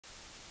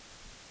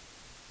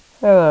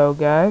Hello,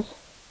 guys.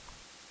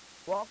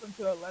 Welcome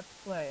to a Let's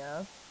Play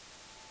of,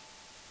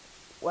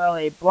 well,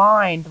 a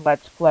blind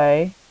Let's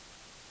Play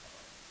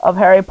of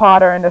Harry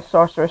Potter and the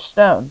Sorcerer's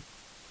Stone.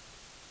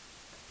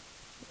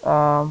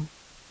 Um,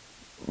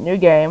 New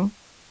game.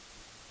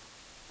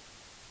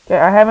 Okay,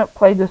 I haven't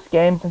played this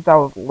game since I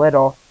was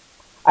little.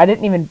 I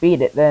didn't even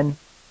beat it then.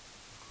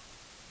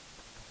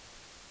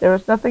 There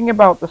was nothing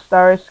about the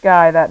starry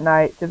sky that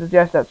night to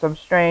suggest that some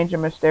strange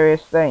and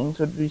mysterious things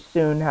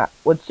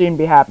would soon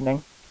be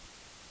happening.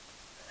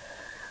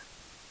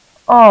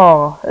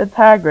 Oh, it's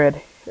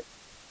Hagrid.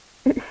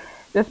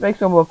 This makes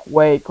him look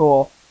way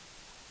cool.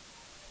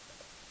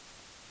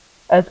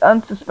 As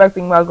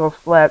unsuspecting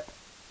muggles slept,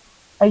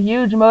 a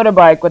huge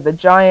motorbike with a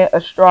giant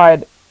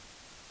astride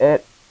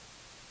it.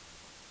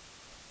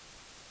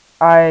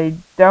 I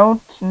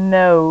don't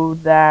know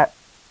that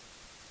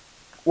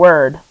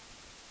word.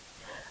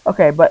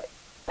 Okay, but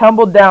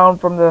tumbled down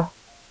from the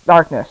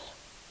darkness.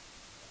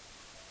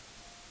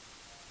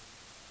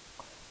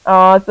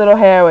 Oh, it's little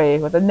Harry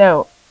with a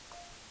note.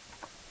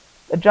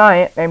 The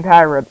giant, named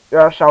Hagrid,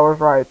 yes, I was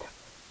right,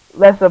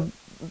 left a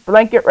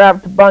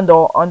blanket-wrapped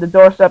bundle on the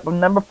doorstep of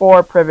number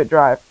 4 Privet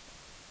Drive.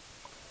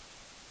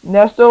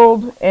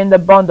 Nestled in the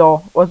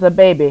bundle was a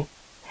baby,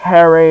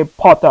 Harry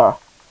Potter,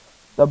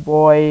 the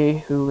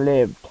boy who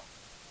lived.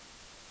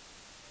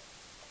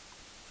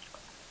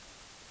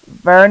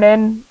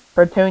 Vernon,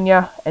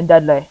 Petunia, and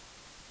Dudley.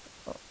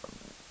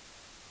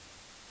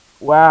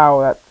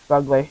 Wow, that's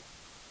ugly.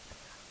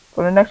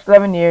 For the next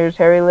 11 years,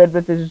 Harry lived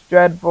with his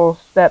dreadful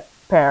step-parents,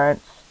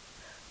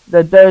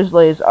 the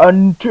Dursleys,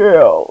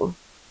 until...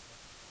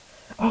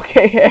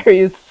 Okay, Harry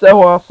is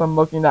so awesome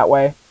looking that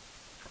way.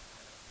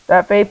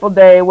 That fateful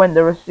day when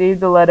they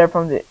received a letter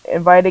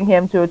inviting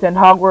him to attend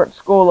Hogwarts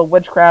School of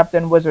Witchcraft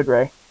and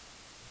Wizardry.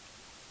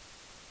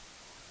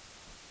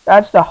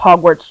 That's the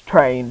Hogwarts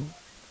train.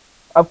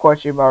 Of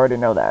course, you already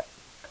know that.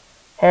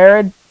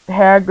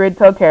 Hagrid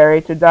took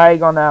Harry to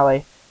Diagon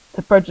Alley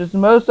to purchase the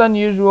most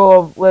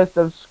unusual list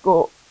of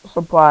school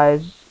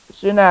supplies.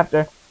 Soon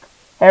after,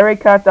 Harry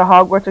caught the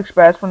Hogwarts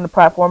Express from the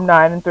platform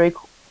 9 and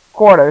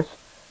 3/4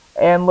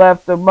 and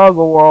left the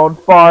Muggle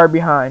world far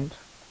behind.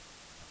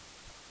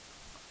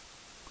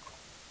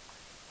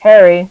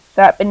 Harry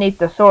sat beneath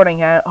the sorting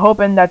hat,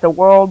 hoping that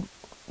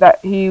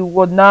he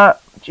would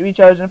not be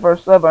chosen for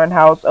Slytherin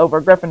house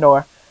over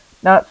Gryffindor.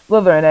 Not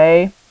Slytherin,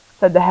 eh?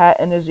 Said the hat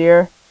in his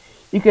ear.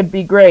 You could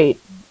be great.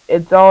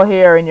 It's all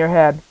here in your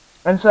head.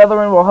 And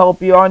Slytherin will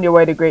help you on your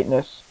way to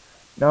greatness.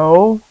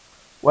 No?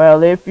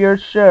 Well, if you're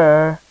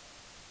sure,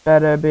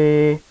 better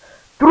be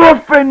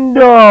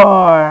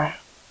Gryffindor!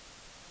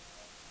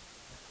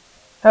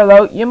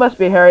 Hello, you must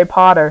be Harry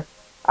Potter.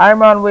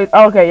 I'm Ron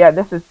Weasley. Okay, yeah,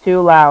 this is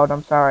too loud.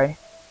 I'm sorry.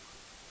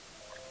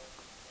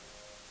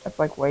 That's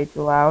like way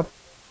too loud.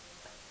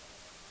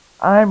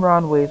 I'm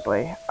Ron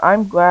Weasley.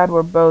 I'm glad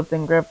we're both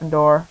in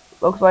Gryffindor.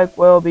 Looks like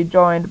we'll be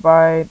joined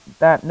by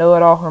that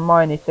know-it-all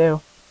Hermione,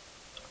 too.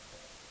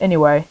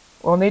 Anyway,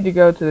 we'll need to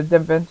go to the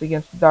defense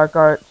against the dark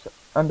arts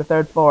on the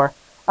 3rd floor.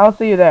 I'll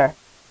see you there.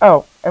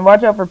 Oh, and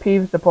watch out for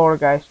Peeves the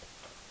Poltergeist.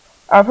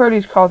 I've heard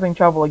he's causing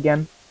trouble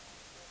again.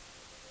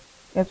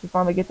 Guess we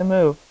finally get to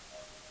move.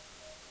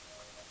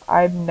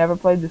 I've never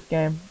played this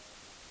game.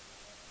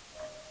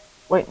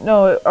 Wait,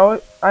 no,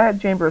 I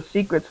had Chamber of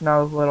Secrets when I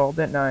was little,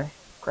 didn't I?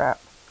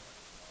 Crap.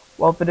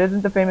 Well, if it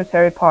isn't the famous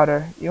Harry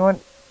Potter, you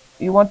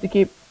want to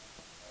keep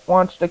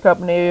wants the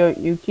company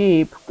you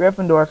keep,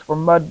 Gryffindors for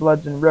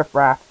mudbloods and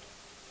riffraff.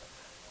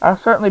 I'll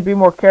certainly be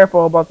more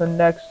careful about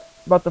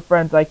the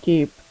friends I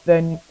keep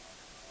than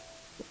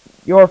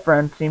your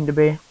friends seem to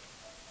be.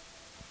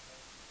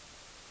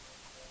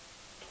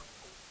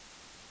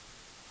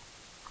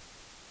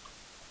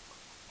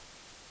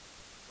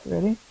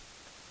 Ready?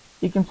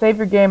 You can save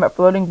your game at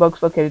floating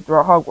books located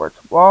throughout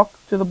Hogwarts. Walk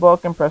to the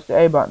book and press the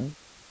A button.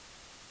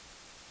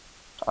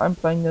 I'm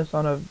playing this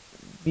on a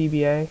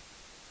VBA,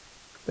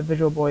 the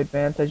Visual Boy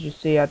Advance, as you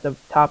see at the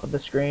top of the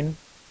screen.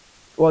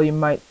 Well, you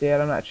might see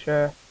it, I'm not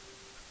sure. Do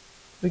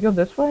we go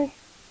this way?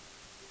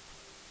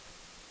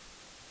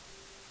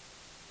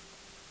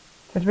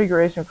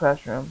 Configuration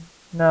classroom.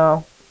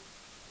 No,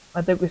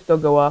 I think we still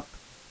go up.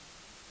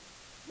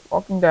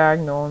 Walking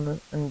diagonal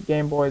and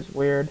Game Boy is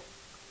weird.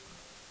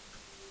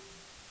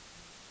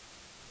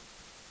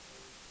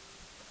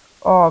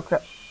 Oh, okay.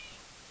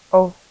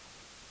 Oh,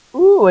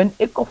 ooh, an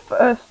ickle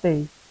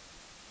thirsty.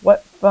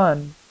 What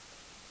fun.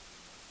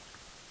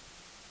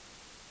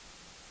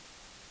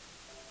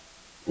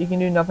 You can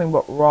do nothing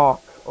but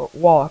rock, or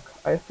walk.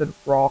 I said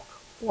rock.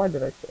 Why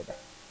did I say that?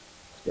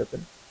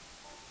 Stupid.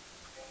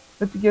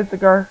 Let's get the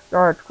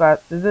guards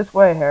class. Is this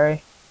way,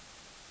 Harry?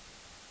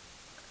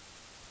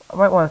 I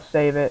might want to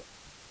save it.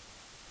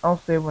 I'll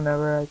save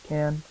whenever I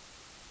can.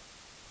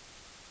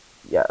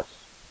 Yes.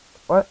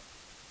 What?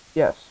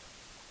 Yes.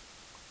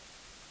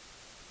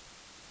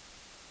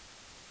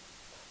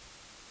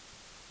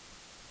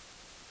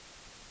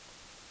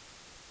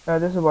 No,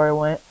 this is where I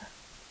went.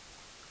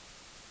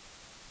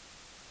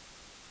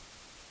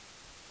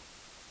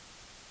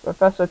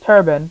 Professor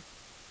Turbin.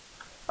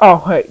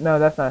 Oh, wait, no,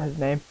 that's not his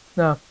name.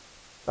 No,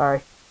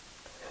 sorry.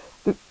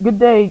 Good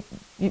day,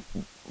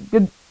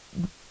 good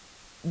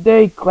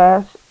day,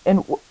 class,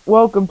 and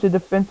welcome to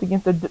Defense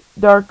Against the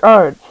Dark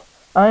Arts.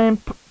 I am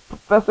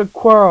Professor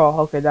Quirrell.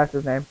 Okay, that's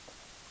his name.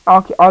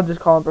 I'll just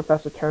call him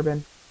Professor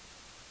Turbin.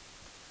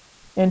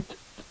 And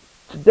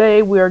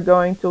today we are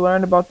going to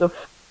learn about the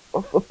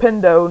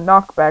Flipendo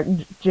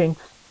knockback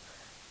jinx.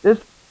 This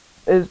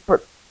is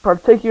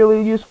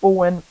particularly useful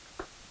when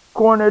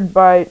cornered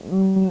by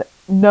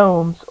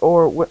gnomes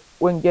or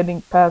when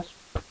getting past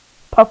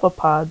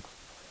puffapods.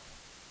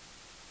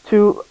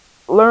 To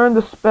learn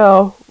the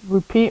spell,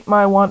 repeat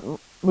my one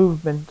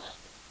movements.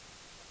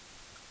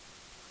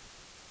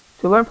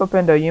 To learn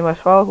Flipendo, you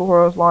must follow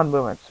Kokoro's lawn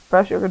movements.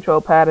 Press your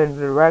control pad in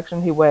the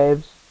direction he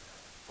waves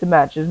to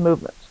match his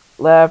movements.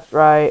 Left,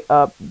 right,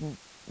 up,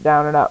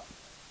 down, and up.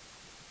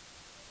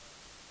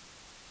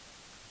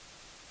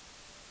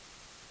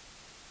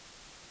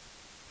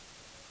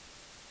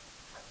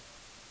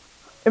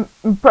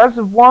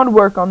 Impressive wand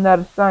work on that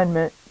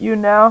assignment. You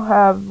now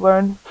have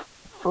learned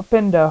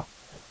Flipendo.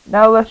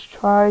 Now let's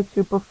try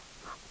to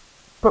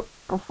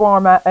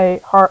perform at a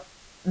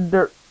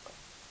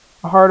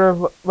harder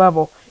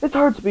level. It's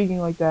hard speaking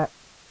like that.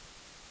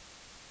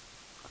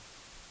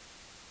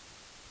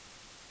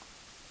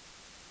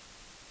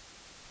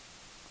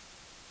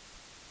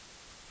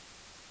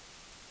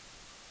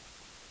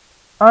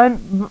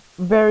 I'm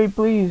very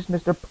pleased,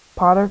 Mr.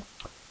 Potter.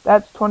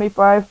 That's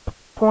 25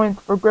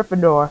 points for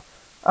Gryffindor.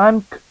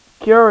 I'm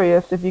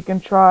curious if you can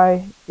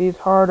try these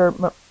harder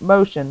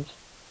motions.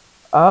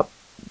 Up,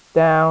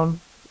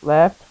 down,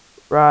 left,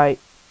 right,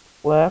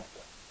 left,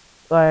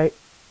 right,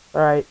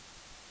 right,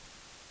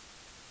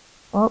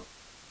 up,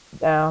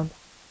 down,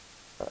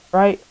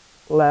 right,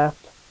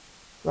 left,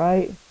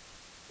 right,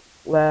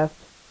 left,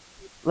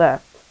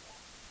 left.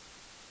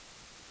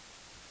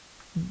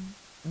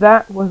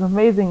 That was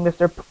amazing,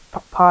 Mr.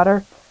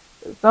 Potter.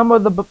 Some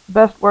of the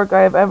best work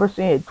I have ever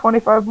seen.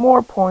 25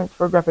 more points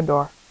for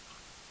Gryffindor.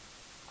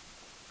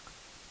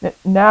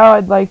 Now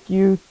I'd like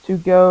you to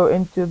go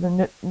into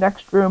the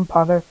next room,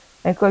 Potter,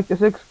 and collect the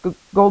 6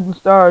 golden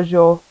stars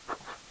you'll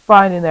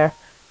find in there.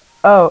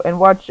 Oh, and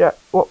watch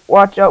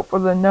out for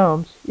the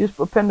gnomes. Use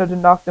Flipendo to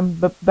knock them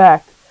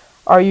back.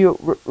 Are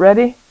you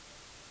ready?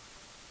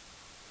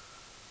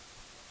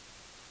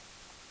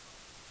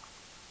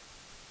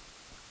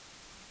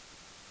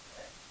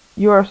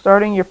 You are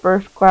starting your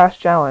first class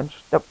challenge,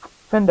 the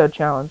Flipendo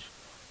challenge.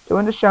 To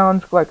win this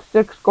challenge, collect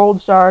 6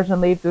 gold stars and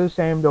leave through the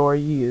same door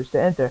you used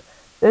to enter.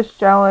 This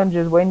challenge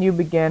is when you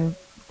begin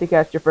to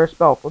cast your first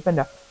spell,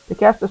 Flipendo. To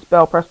cast a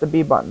spell, press the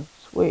B button.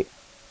 Sweet.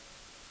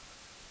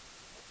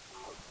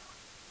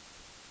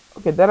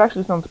 Okay, that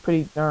actually sounds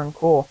pretty darn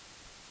cool.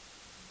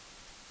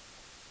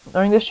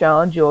 During this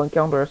challenge, you'll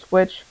encounter a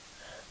switch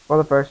for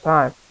the first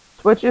time.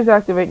 Switches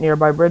activate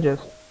nearby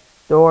bridges,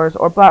 doors,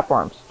 or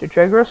platforms. To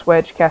trigger a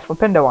switch, cast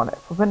Flipendo on it.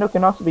 Flipendo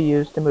can also be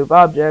used to move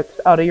objects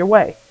out of your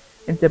way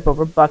and tip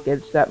over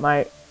buckets that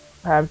might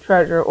have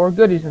treasure or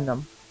goodies in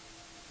them.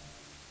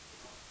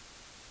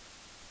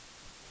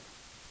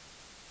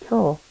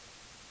 Cool.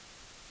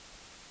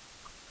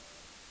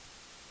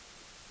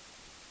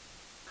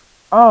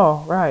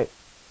 Oh, right.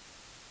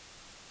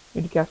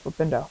 Need to cast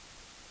Flipendo.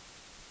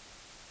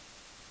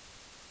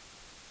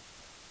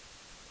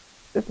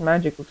 This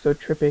magic looks so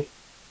trippy.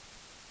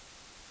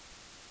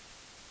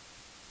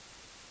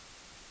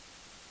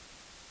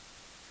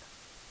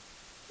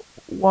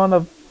 One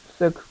of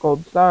 6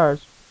 gold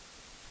stars.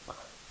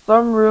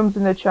 Some rooms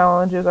in the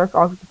challenges are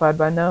occupied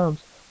by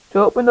gnomes. To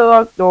open the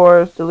locked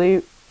doors to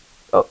leave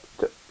to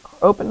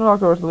open the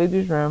locked doors to leave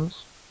these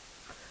rooms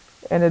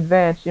in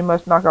advance, you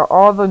must knock out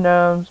all the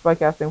gnomes by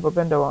casting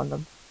Flipendo on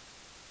them.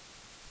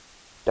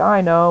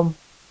 Die, gnome.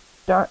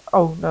 Die.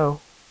 Oh,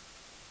 no.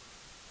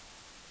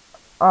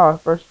 Oh,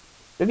 first.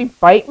 Did he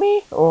bite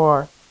me?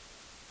 Or.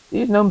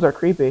 These gnomes are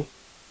creepy.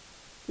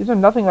 These are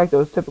nothing like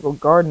those typical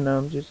garden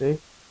gnomes, you see.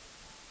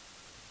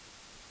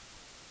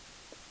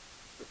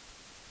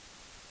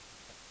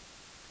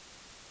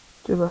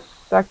 To the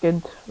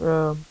second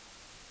room.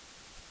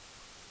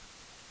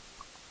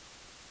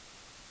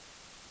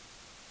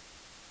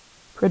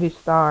 Pretty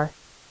star.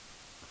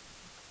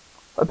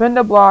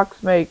 Flipendo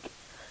blocks make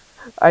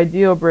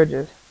ideal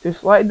bridges. To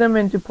slide them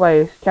into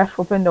place, cast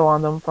Flipendo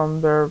on them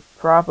from their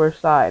proper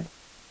side.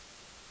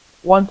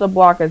 Once a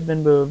block has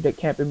been moved, it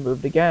can't be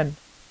moved again.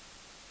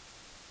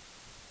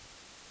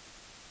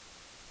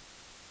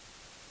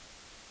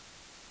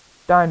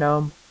 Die,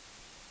 gnome.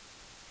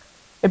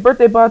 A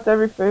birthday bot's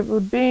every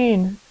favorite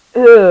bean.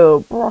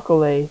 Ew,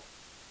 broccoli.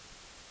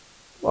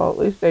 Well, at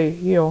least they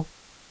heal.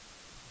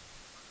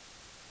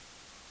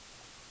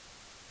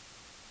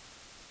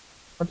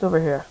 What's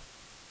over here?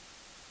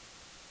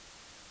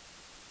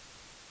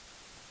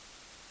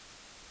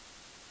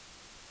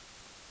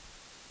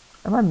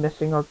 Am I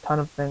missing a ton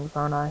of things,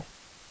 aren't I?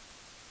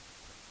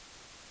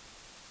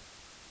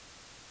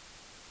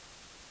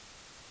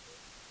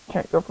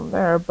 Can't go from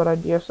there, but I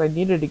guess I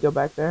needed to go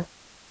back there.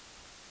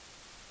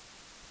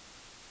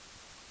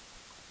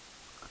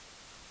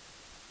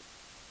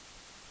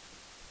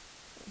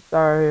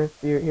 Sorry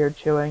if you're here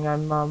chewing.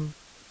 I'm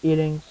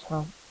eating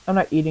some. I'm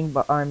not eating,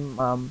 but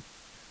I'm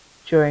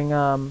chewing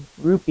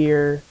root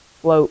beer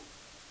float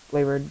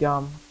flavored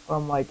gum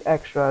from like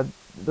Extra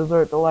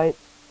Dessert Delights.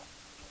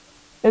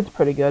 It's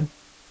pretty good.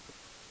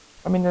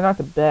 I mean, they're not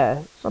the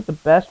best. It's not the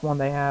best one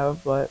they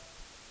have, but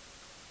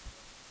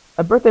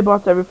a birthday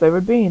box every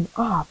flavored bean.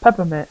 Ah,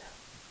 peppermint.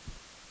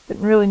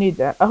 Didn't really need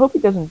that. I hope he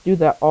doesn't do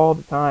that all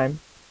the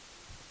time.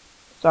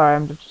 Sorry,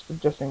 I'm just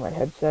adjusting my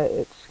headset.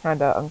 It's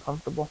kind of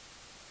uncomfortable.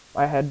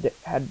 My head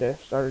had to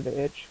started to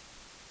itch.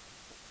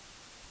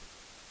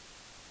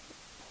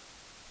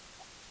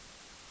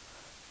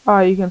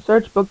 Ah, you can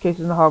search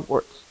bookcases in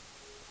Hogwarts.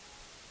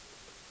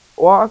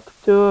 Walk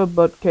to a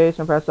bookcase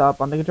and press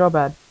up on the control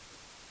pad.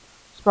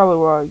 It's probably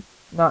where I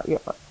not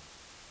yet.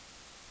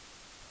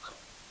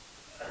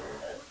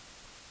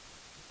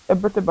 A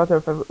birthday butter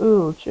flavor.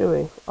 Ooh,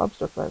 chewy.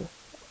 Lobster flavor.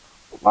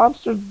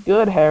 Lobster's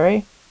good,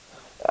 Harry.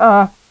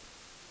 Ah,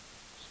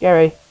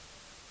 scary.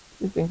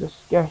 These things are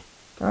scary.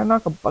 Can I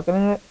knock a bucket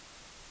in it?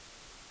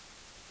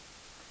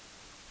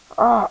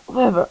 Ah,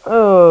 liver.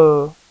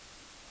 Oh.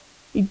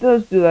 He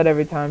does do that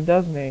every time,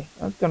 doesn't he?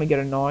 That's gonna get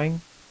annoying.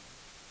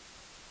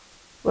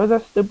 Where's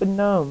that stupid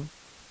gnome?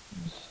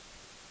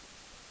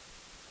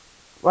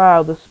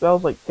 Wow, the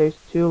spells like taste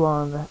too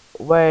long.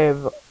 Way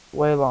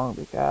long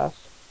to cast.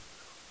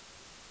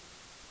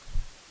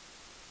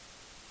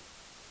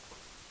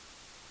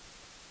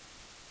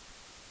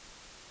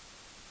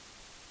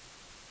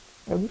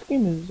 Yeah, this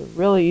game is a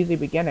really easy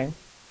beginning.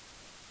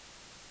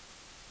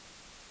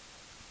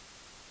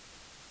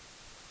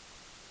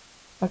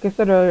 Like I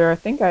said earlier, I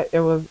think it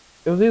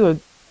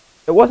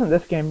wasn't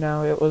this game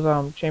now. It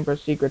was Chamber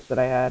of Secrets that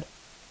I had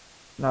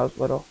when I was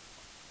little.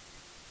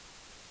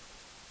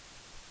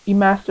 You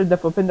mastered the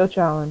Flipendo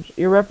challenge.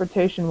 Your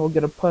reputation will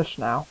get a push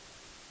now.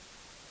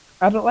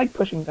 I don't like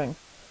pushing things.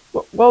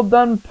 Well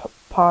done,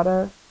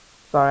 Potter.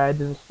 Sorry, I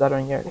didn't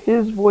stuttering yet.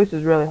 His voice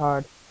is really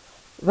hard.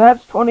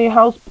 That's 20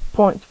 house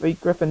points for you,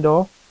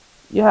 Gryffindor.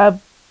 You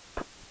have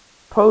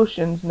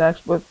potions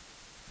next with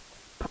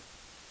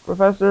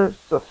Professor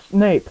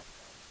Snape.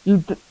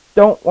 You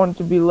don't want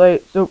to be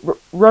late, so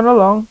run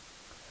along.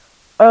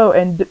 Oh,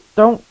 and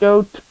don't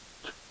go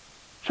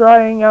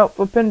trying out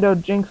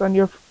Flipendo jinx on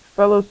your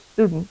fellow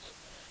students.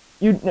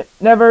 You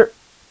never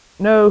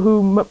know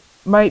who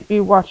might be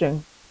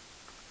watching.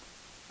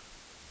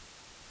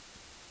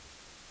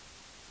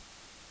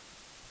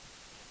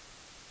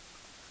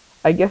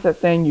 I guess that's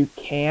saying you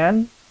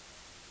can,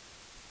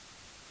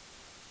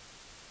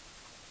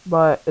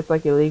 but it's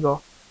like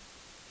illegal.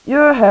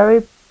 You're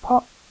Harry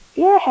Po-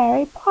 You're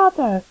Harry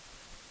Potter.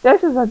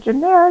 This is a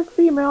generic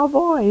female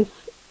voice.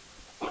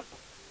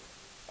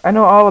 I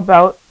know all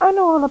about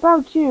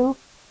you.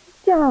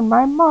 You're in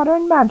my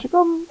modern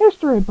magical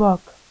history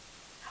book.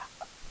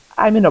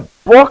 I'm in a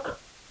book?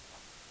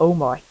 Oh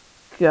my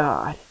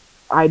god.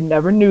 I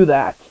never knew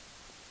that.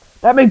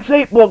 That makes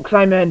 8 books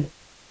I'm in.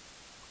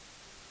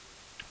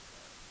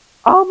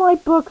 All my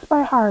books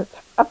by heart.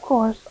 Of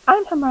course,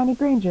 I'm Hermione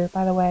Granger,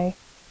 by the way.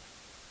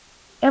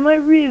 Am I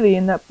really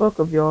in that book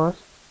of yours?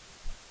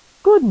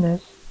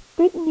 Goodness,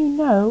 didn't you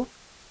know?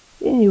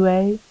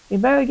 Anyway, we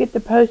better get to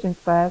potion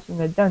class in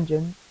the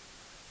dungeon.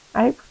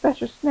 I heard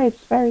Professor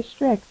Snape's very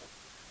strict.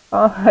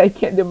 Oh, I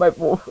can't do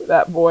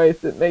that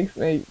voice. It makes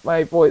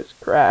my voice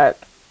crack.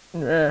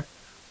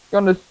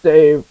 Gonna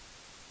save.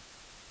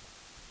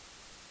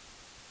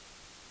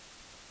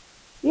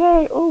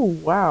 Yay! Oh,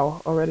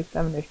 wow. Already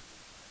 70.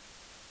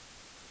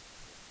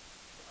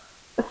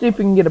 Let's see if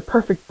we can get a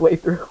perfect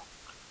playthrough.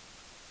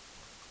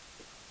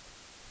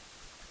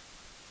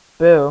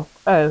 Boo.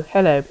 Oh,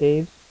 hello,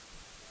 Peeves.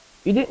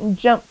 You didn't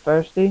jump,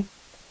 Thirsty.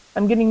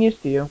 I'm getting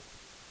used to you.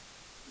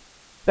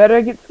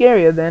 Better get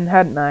scarier then,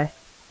 hadn't I?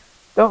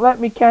 Don't let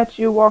me catch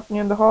you walking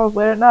in the halls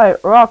late at night,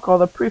 or I'll call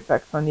the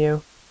prefects on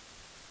you.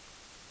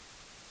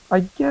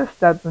 I guess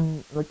that's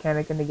a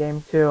mechanic in the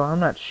game too. I'm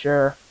not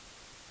sure.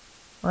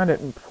 I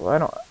didn't. I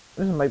don't.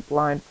 This is my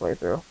blind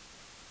playthrough.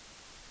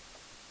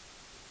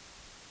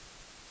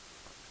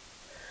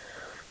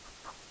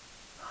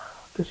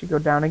 Guess you go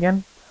down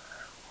again.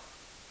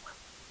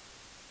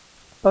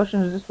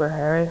 Potions this way,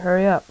 Harry.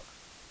 Hurry up.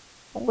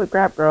 Holy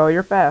crap, girl,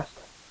 you're fast.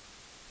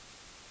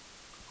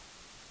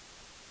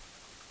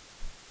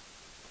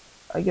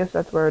 I guess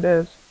that's where it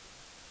is.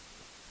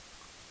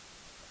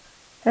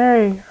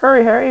 Harry,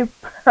 hurry, Harry.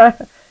 I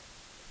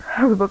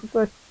was about to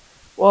say.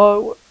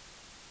 Well,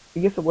 I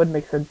guess it would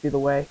make sense either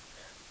way.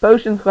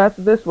 Potions class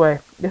is this way.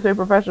 This way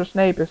Professor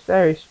Snape is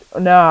very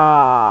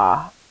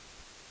Nah.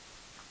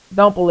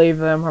 Don't believe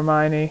them,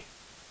 Hermione.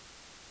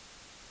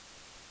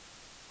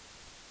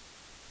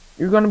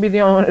 You're gonna be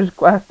the only one in this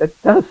class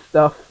that does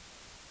stuff.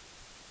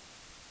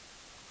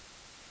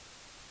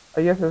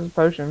 I guess this is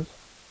potions.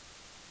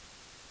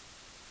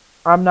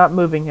 I'm not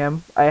moving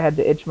him. I had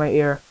to itch my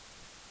ear.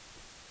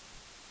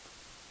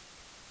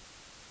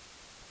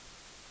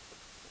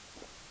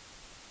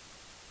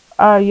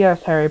 Ah,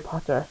 yes, Harry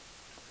Potter.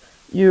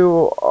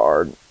 You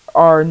are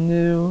our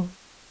new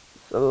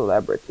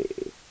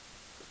celebrity.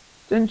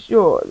 Since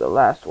you're the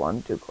last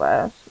one to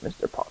class,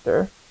 Mr.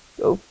 Potter,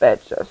 go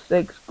fetch us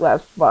 6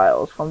 glass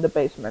vials from the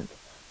basement.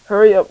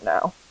 Hurry up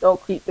now.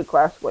 Don't keep the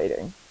class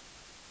waiting.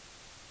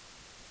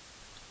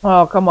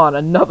 Oh, come on,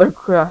 another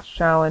class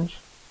challenge.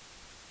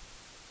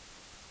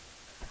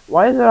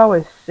 Why is it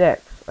always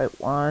 6? Like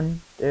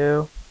 1,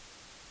 2,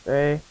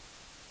 3,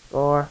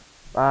 4,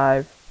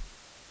 5.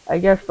 I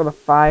guess for the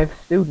 5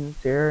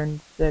 students here and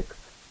 6.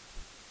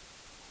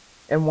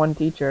 And 1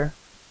 teacher.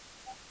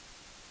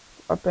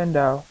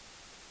 Flipendo.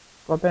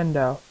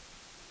 Flipendo.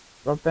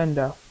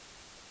 Flipendo.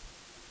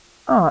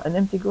 Ah, an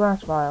empty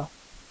glass vial.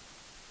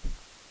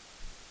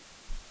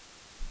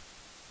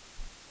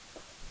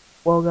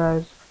 Well,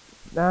 guys,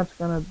 that's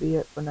gonna be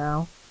it for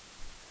now.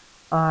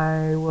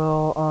 I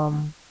will,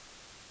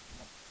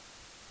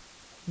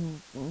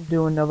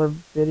 do another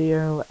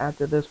video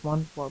after this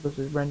one while this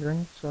is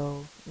rendering.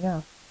 So,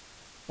 yeah.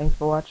 Thanks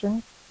for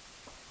watching.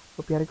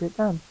 Hope you had a great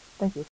time. Thank you.